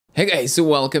Hey guys, so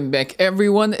welcome back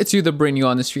everyone to the brand new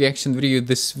honest reaction video.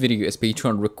 This video is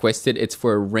Patreon requested. It's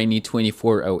for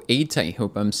Rainy2408. I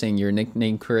hope I'm saying your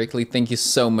nickname correctly. Thank you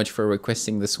so much for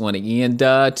requesting this one. And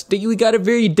today we got a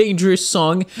very dangerous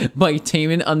song by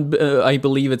Taemin. I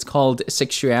believe it's called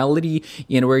Sexuality.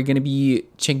 And we're going to be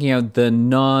checking out the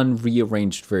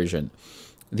non-rearranged version,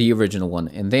 the original one.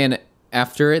 And then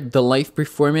after it, the live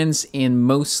performance, and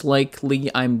most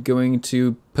likely I'm going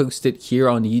to post it here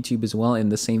on YouTube as well in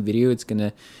the same video. It's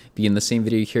gonna be in the same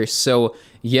video here. So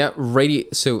yeah, ready.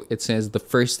 So it says the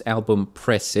first album,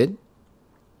 Press It.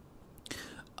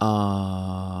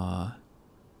 Was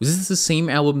this the same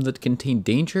album that contained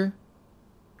Danger?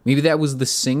 Maybe that was the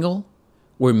single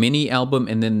or mini album,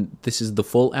 and then this is the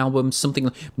full album,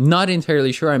 something. Not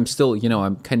entirely sure. I'm still,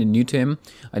 I'm kind of new to him.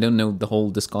 I don't know the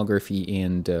whole discography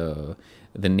and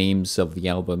the names of the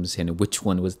albums and which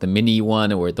one was the mini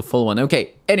one or the full one.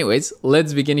 Okay, anyways,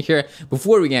 let's begin here.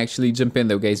 Before we actually jump in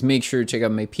though, guys, make sure to check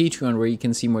out my Patreon where you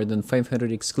can see more than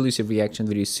 500 exclusive reaction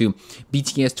videos to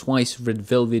BTS, Twice, Red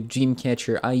Velvet,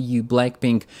 Dreamcatcher, IU,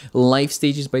 Blackpink, live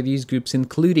stages by these groups,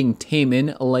 including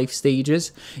Taemin live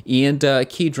stages, and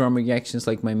K-drama reactions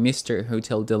like my Mr.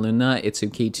 Hotel de Loona, It's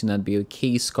Okay to Not Be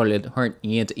Okay, Scarlet Heart,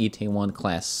 and Itaewon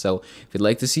Class. So if you'd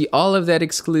like to see all of that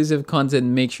exclusive content,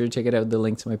 make sure to check it out. The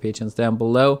link to my Patreon's down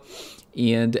below.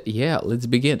 And yeah, let's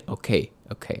begin. Okay,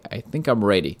 I think I'm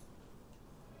ready.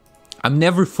 I'm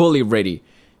never fully ready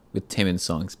with Taemin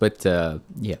songs, but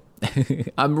yeah,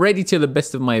 I'm ready to the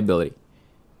best of my ability.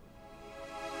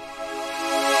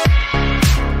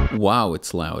 Wow,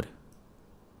 it's loud.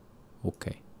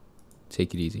 Okay,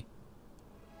 take it easy.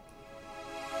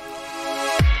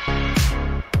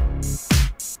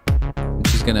 I'm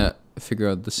just gonna figure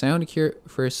out the sound here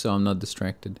first so I'm not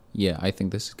distracted. Yeah, I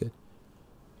think this is good.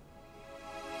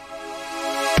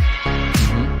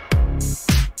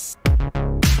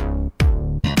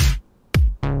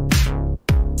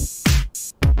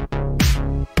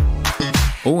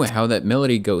 Oh, how that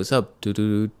melody goes up. Do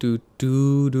do do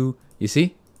do do. You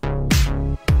see?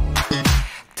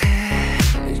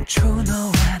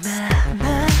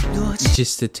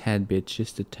 Just a tad bit,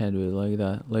 like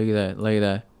that, like that, like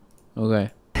that. Okay.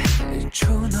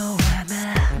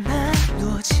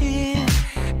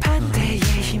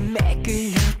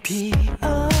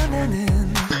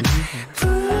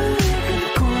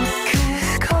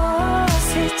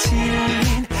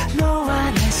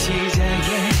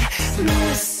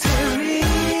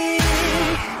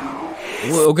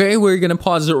 Okay, we're gonna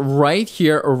pause it right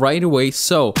here, right away.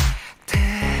 So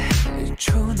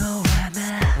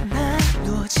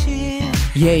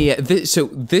yeah. So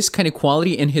this kind of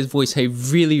quality in his voice, I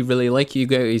really like. You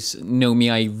guys know me,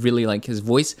 I really like his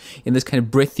voice. In this kind of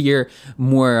breathier,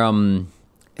 more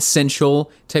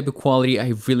sensual type of quality,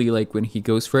 I really like when he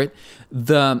goes for it.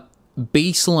 The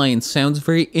bass line sounds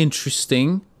very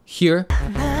interesting here.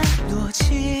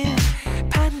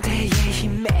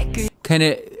 Kind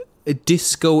of a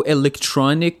disco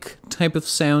electronic type of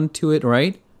sound to it,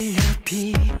 right?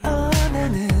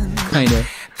 Kind of.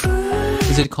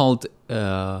 Is it called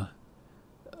I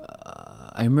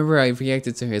remember I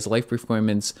reacted to his live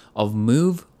performance of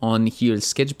Move on his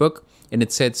sketchbook, and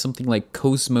it said something like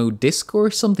Cosmo Disco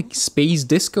or something, Space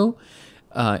Disco,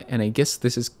 and I guess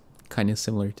this is kind of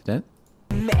similar to that.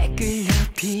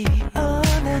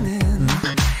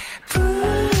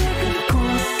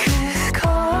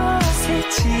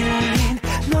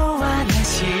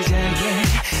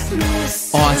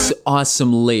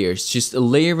 Awesome layers. Just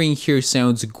layering here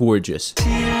sounds gorgeous.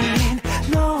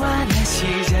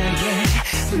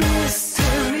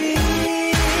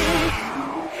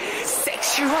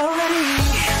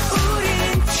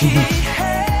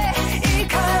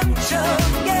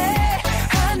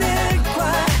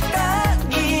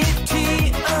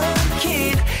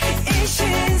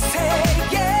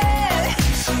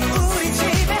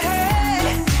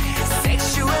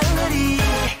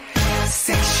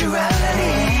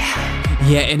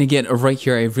 Yeah, and again, right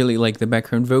here, I really like the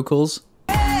background vocals.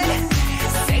 You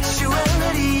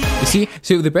see?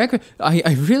 So the background,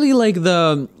 I really like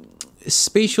the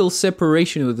spatial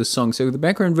separation of the song. So the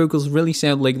background vocals really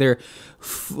sound like they're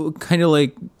kind of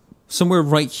like somewhere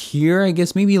right here, I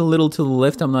guess, maybe a little to the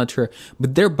left, I'm not sure.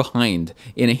 But they're behind.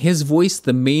 In his voice,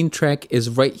 the main track is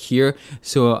right here.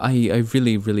 So I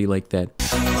really like that.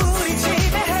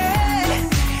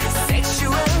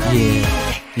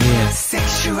 Yeah.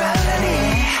 Sexuality.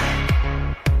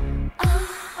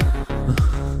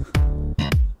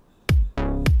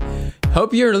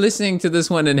 Hope you're listening to this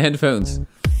one in headphones.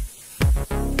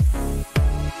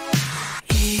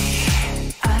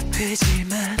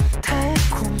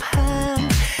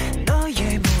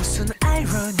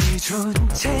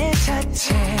 존재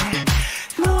자체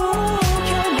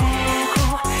녹여내고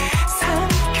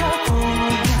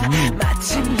삼켜보면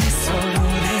마침내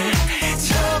서로를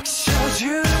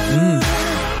적셔준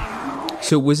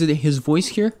So was it his voice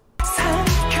here?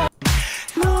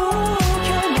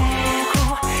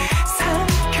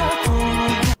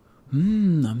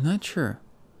 I'm not sure.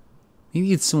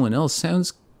 Maybe it's someone else.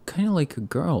 Sounds kind of like a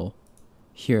girl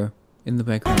here in the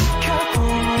background.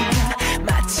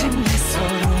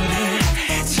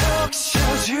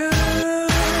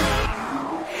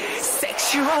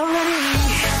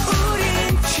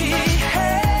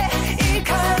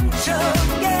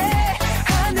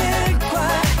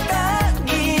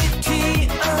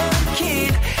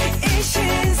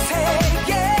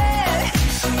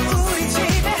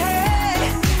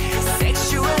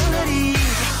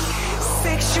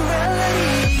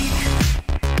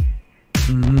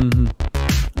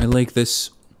 I like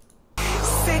this.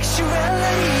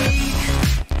 Sexuality.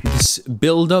 This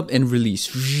build up and release.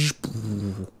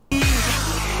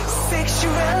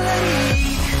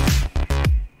 Sexuality.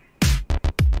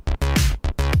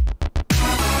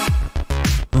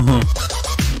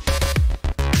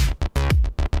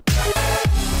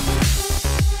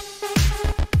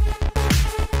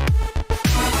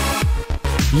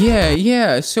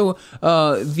 Yeah. So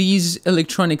these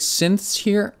electronic synths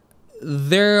here,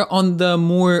 they're on the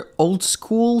more old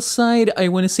school side, I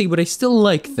want to say, but I still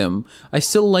like them. I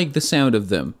still like the sound of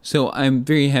them. So I'm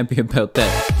very happy about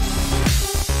that.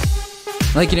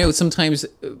 Like, you know, sometimes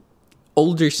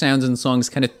older sounds and songs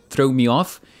kind of throw me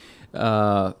off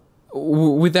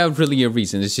without really a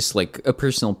reason. It's just like a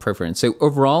personal preference. So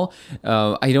overall,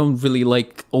 I don't really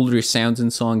like older sounds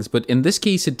and songs, but in this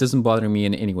case, it doesn't bother me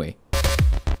in any way.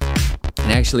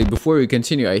 And actually, before we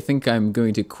continue, I think I'm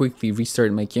going to quickly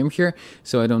restart my game here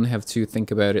so I don't have to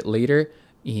think about it later.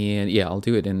 And yeah, I'll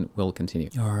do it and we'll continue.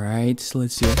 All right, so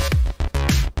let's do it.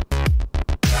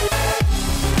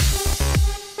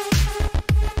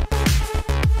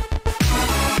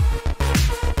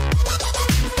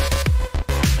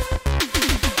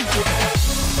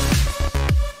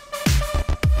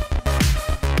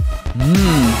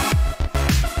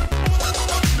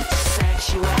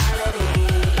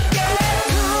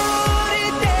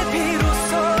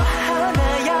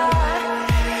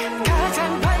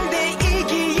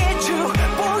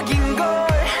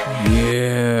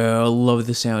 Love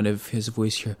the sound of his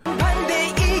voice here.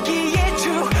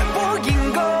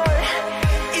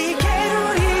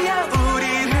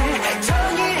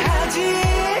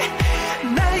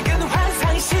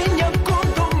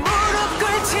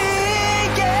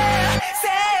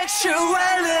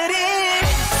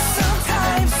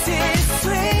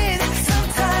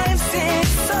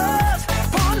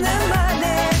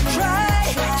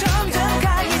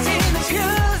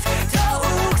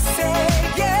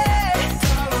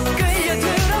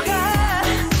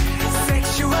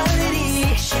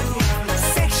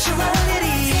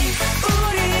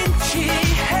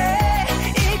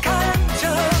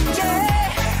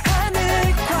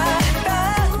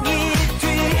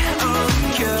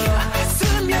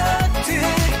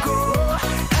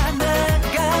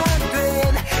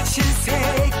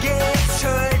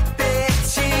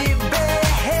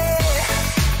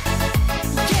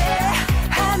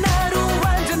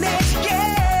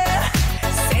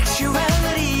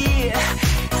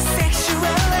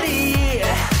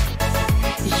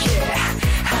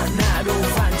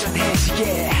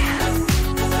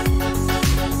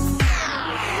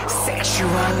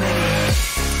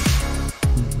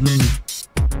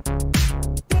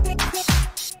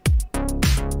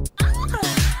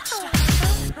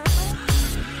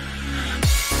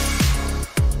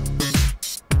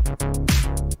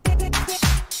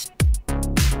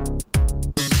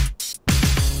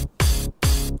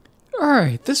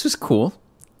 Alright, this was cool.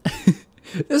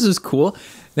 This was cool.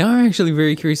 Now I'm actually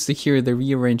very curious to hear the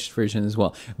rearranged version as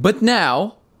well. But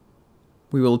now,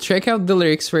 we will check out the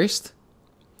lyrics first,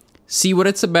 see what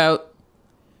it's about,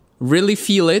 really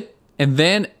feel it, and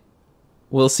then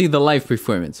we'll see the live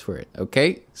performance for it,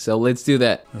 okay? So let's do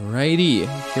that. Alrighty,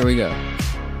 here we go.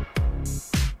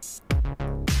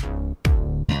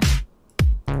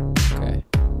 Okay.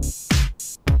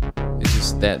 It's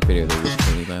just that video that was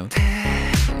really loud.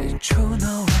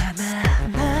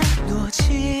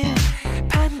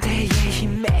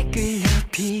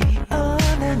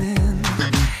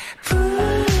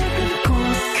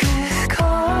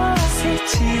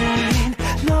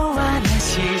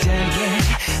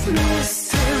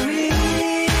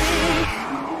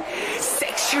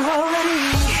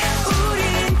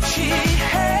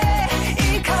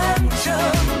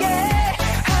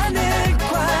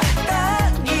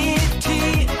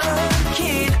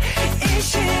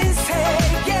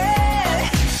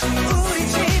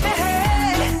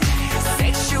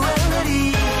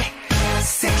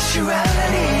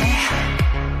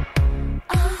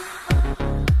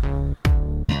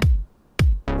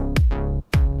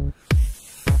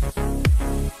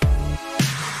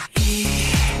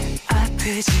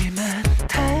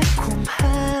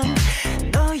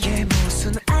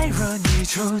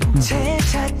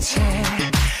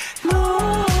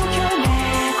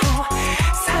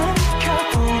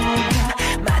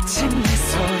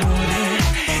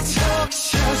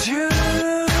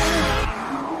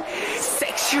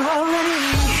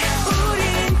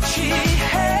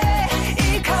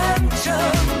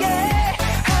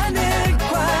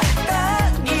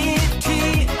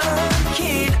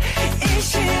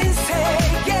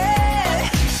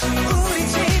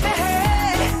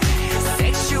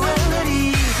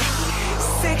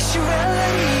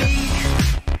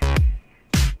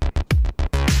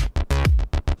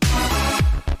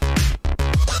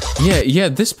 Yeah,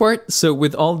 this part, so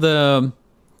with all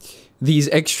these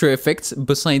extra effects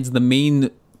besides the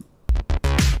main,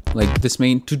 like this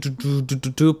main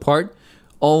part,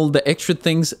 all the extra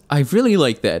things, I really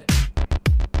like that.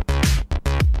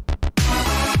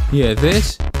 Yeah,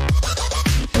 this,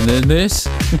 and then this.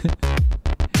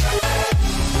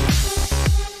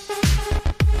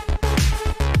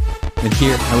 And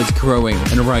here, how it's growing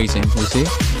and rising, you see?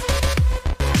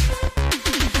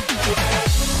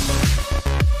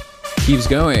 Keeps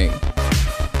going.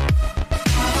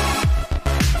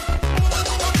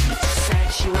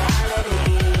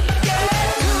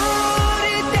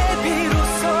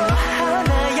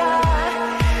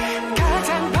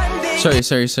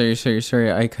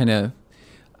 Sorry.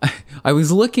 I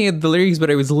was looking at the lyrics, but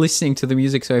I was listening to the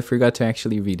music, so I forgot to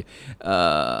actually read.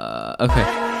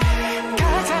 Okay.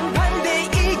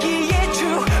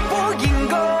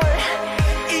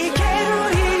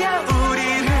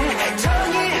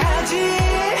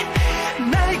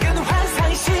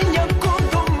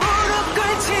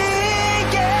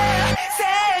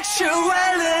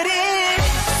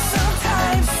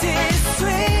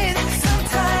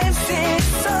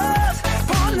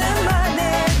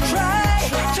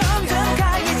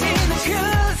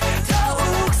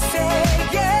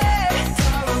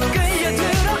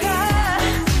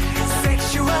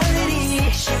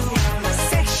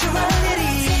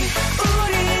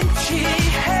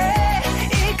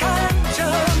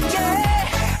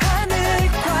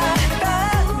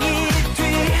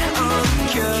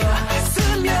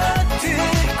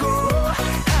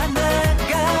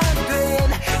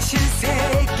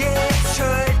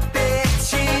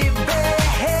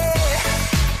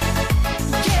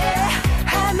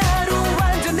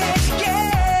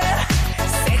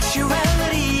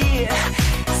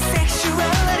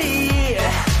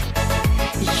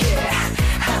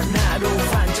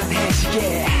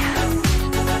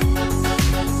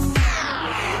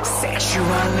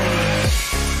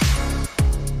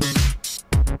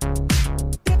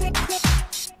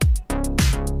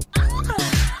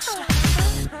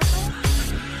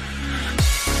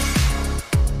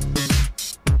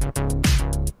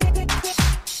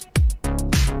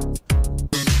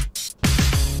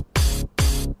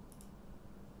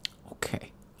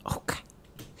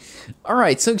 All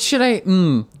right, so should I...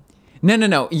 No.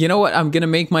 You know what? I'm going to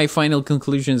make my final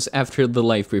conclusions after the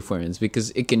live performance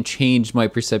because it can change my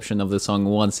perception of the song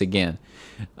once again.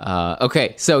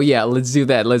 Okay, so yeah, let's do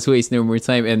that. Let's waste no more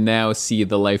time and now see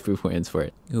the live performance for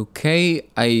it. Okay,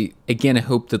 I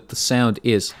hope that the sound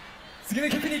is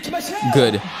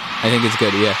good. I think it's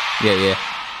good, yeah.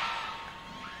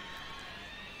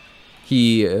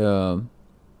 He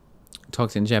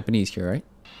talks in Japanese here, right?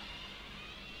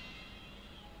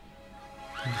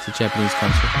 It's a Japanese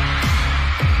concert.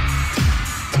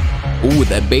 Oh,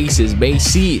 that bass is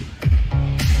bassy.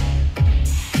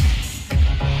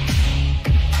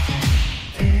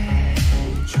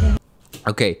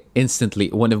 Okay, instantly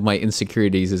one of my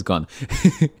insecurities is gone.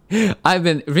 I've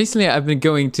been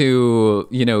going to,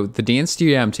 the dance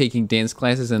studio. I'm taking dance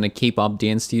classes in a K-pop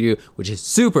dance studio, which is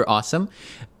super awesome.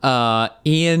 I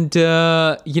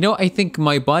think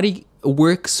my body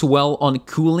works well on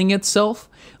cooling itself.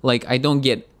 Like, I don't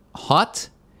get hot,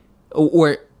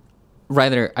 or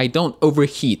rather, I don't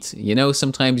overheat.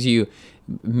 Sometimes you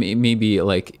maybe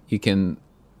like you can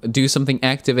do something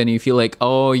active and you feel like,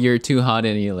 oh, you're too hot,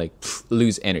 and you like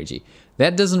lose energy.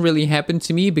 That doesn't really happen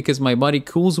to me because my body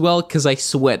cools well because I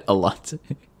sweat a lot.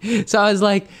 So I was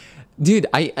like, dude,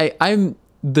 I'm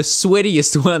the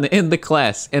sweatiest one in the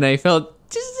class, and I felt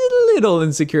just a little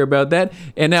insecure about that.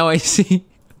 And now I see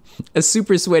a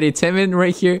super sweaty Taemin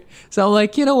right here, so I'm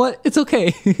like, you know what? It's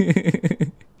okay.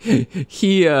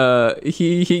 he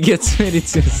gets sweaty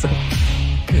too. So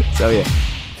yeah.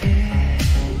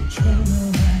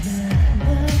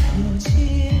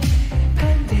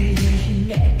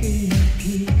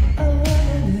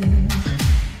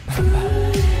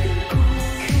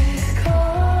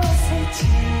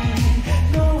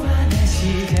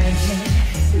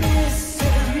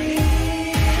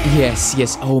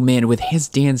 Yes. Oh man, with his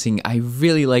dancing, I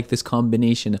really like this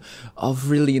combination of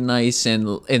really nice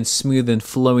and smooth and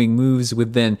flowing moves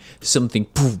with then something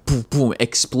boom, boom, boom,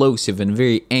 explosive and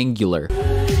very angular.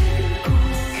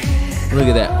 Look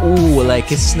at that. Ooh, like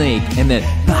a snake. And then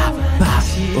bah, bah.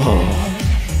 Oh.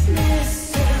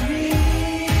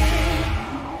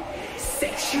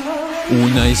 Ooh,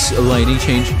 nice lighting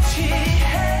change.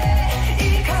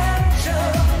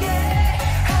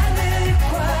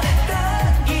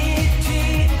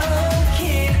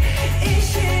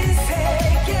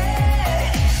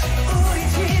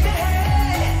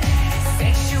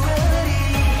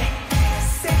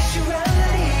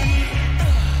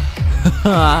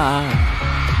 Wow.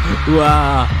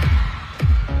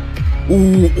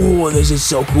 Ooh, this is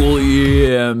so cool.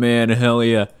 Yeah, man. Hell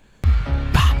yeah.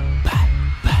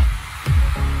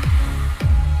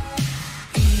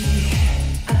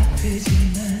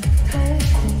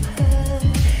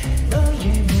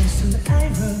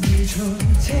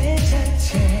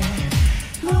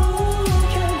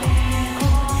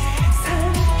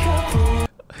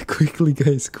 Quickly,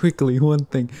 guys, quickly. One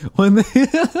thing.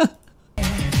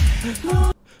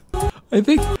 I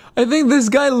think this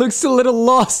guy looks a little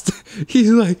lost. He's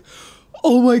like,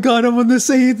 oh my god, I'm on the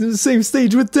same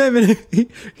stage with Taemin.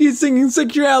 He's singing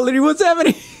Sexuality. What's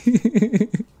happening?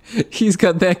 He's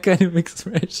got that kind of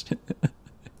expression.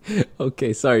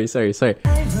 Okay, sorry.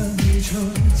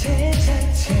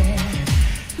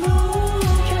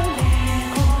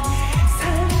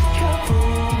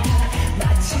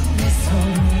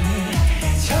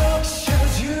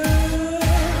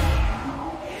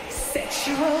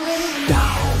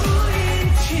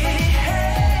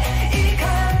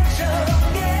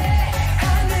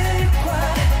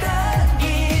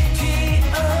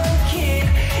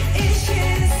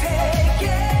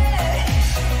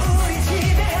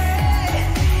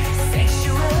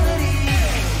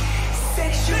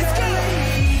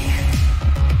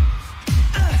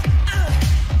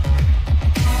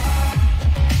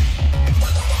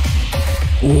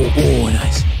 Oh,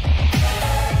 nice.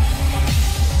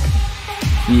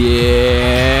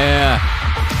 Yeah.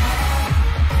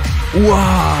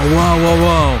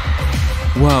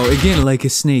 Wow, again, like a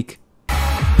snake.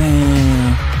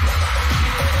 Bam.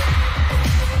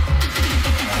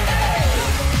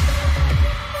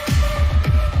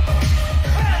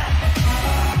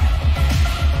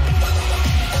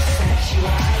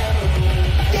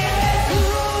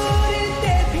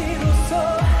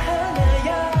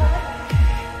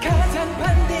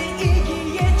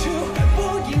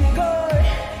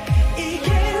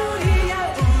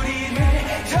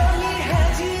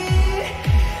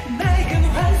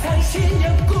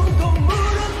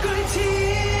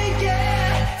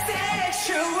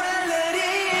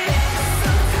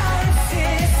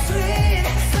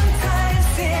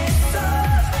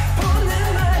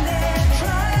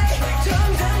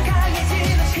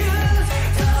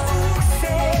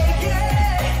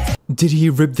 Did he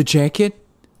rip the jacket?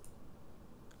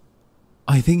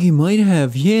 I think he might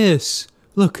have, yes.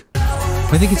 Look,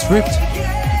 I think it's ripped.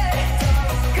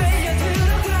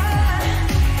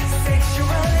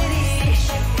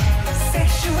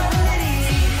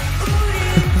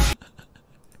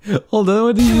 Hold on,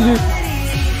 what did you do?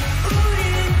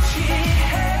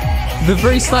 The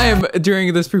first time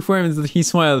during this performance that he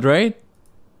smiled, right?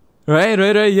 Right,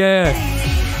 yeah.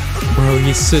 Bro,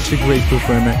 he's such a great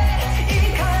performer.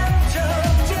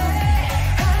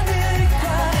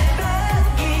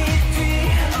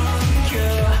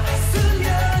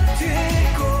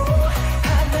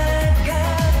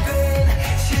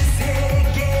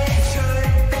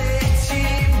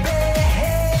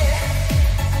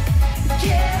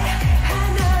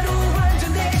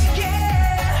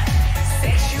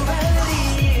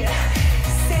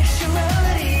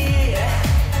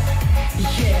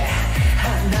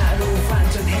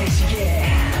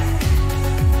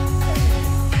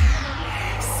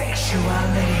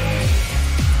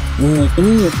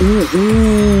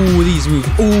 Ooh, these moves.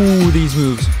 Ooh, these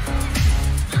moves.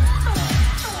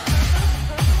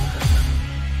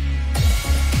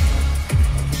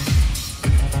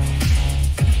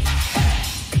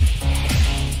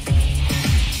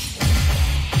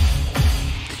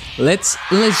 Let's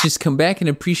just come back and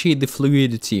appreciate the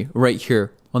fluidity right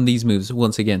here on these moves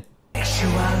once again.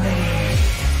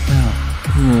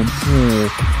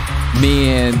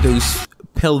 Man, those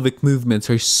pelvic movements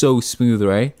are so smooth,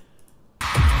 right?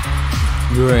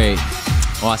 Great.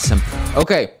 Awesome.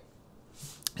 Okay.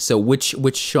 So which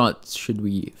shot should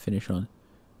we finish on?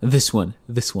 This one.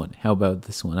 How about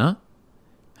this one, huh?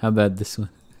 How about this one?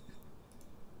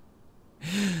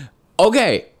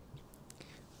 Okay.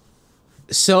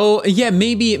 So yeah,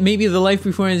 maybe the live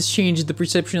performance changed the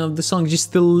perception of the song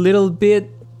just a little bit,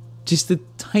 just a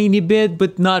tiny bit,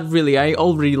 but not really. I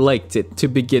already liked it to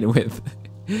begin with.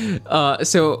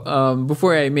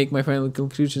 Before I make my final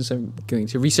conclusions, I'm going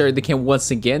to restart the cam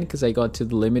once again because I got to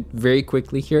the limit very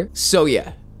quickly here. So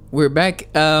yeah, we're back.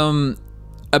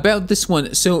 About this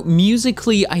one, so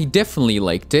musically, I definitely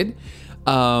liked it.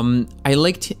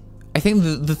 I think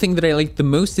the thing that I liked the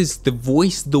most is the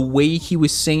voice, the way he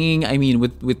was singing. I mean,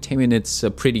 with Taemin, it's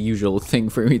a pretty usual thing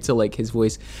for me to like his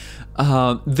voice.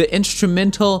 The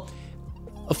instrumental,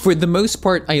 for the most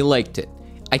part, I liked it.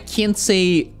 I can't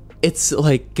say it's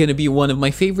like gonna be one of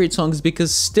my favorite songs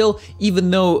because still,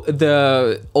 even though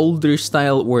the older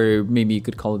style, or maybe you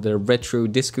could call it the retro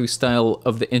disco style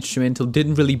of the instrumental,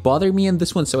 didn't really bother me in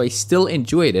this one, so I still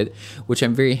enjoyed it, which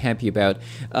I'm very happy about.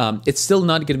 It's still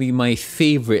not gonna be my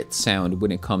favorite sound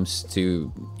when it comes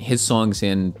to his songs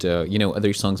and you know,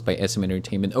 other songs by SM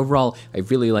Entertainment. Overall, I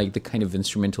really like the kind of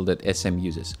instrumental that SM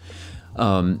uses.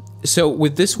 So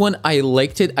with this one, I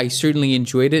liked it. I certainly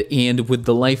enjoyed it, and with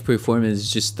the live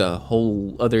performance, just a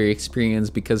whole other experience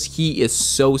because he is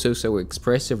so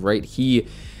expressive, right? He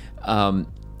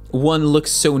one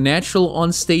looks so natural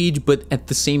on stage, but at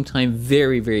the same time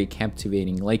very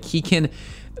captivating. Like, he can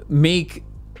make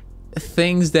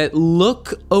things that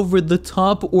look over the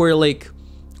top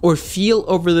or feel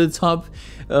over the top,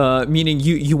 meaning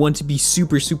you want to be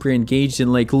super engaged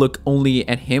and like look only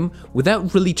at him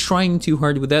without really trying too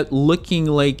hard, without looking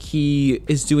like he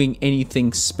is doing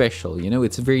anything special. You know,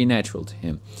 it's very natural to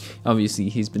him. Obviously,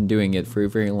 he's been doing it for a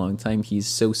very long time. He's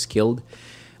so skilled.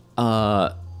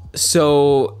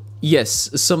 So yes,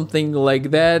 something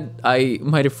like that. I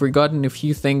might have forgotten a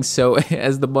few things. So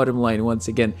as the bottom line, once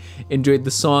again, enjoyed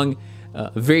the song.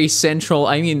 Very central.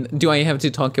 I mean, do I have to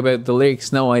talk about the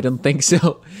lyrics? No, I don't think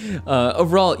so.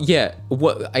 Overall, yeah.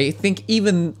 What I think,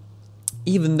 even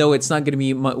though it's not going to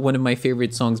be one of my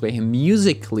favorite songs by him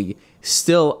musically,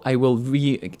 still I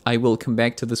will come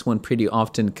back to this one pretty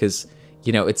often because,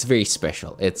 you know, it's very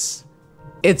special. It's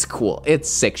cool. It's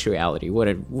Sexuality.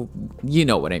 You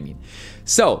know what I mean.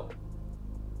 So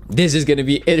this is gonna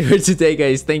be it for today,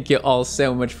 guys. Thank you all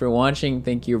so much for watching.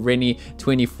 Thank you,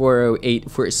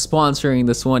 Rennie2408, for sponsoring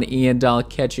this one, and I'll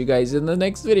catch you guys in the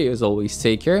next video. As always,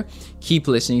 take care, keep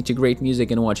listening to great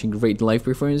music and watching great live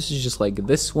performances just like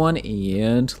this one,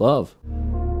 and love.